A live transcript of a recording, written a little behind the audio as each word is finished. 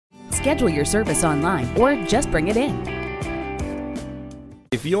Schedule your service online or just bring it in.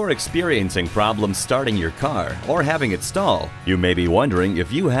 If you're experiencing problems starting your car or having it stall, you may be wondering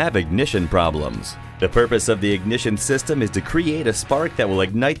if you have ignition problems. The purpose of the ignition system is to create a spark that will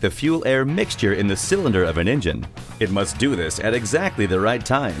ignite the fuel-air mixture in the cylinder of an engine. It must do this at exactly the right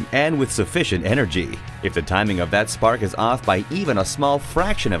time and with sufficient energy. If the timing of that spark is off by even a small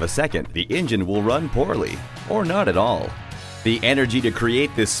fraction of a second, the engine will run poorly, or not at all. The energy to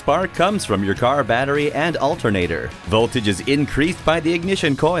create this spark comes from your car battery and alternator. Voltage is increased by the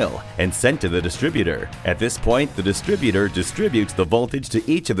ignition coil and sent to the distributor. At this point, the distributor distributes the voltage to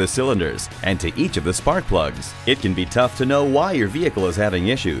each of the cylinders and to each of the spark plugs. It can be tough to know why your vehicle is having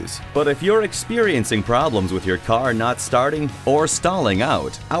issues, but if you're experiencing problems with your car not starting or stalling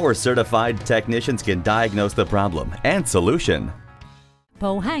out, our certified technicians can diagnose the problem and solution.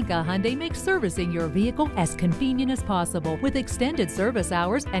 Pohanka Hyundai makes servicing your vehicle as convenient as possible with extended service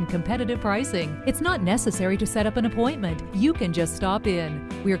hours and competitive pricing. It's not necessary to set up an appointment. You can just stop in.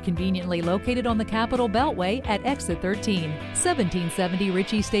 We're conveniently located on the Capitol Beltway at Exit 13, 1770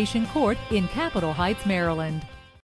 Ritchie Station Court in Capitol Heights, Maryland.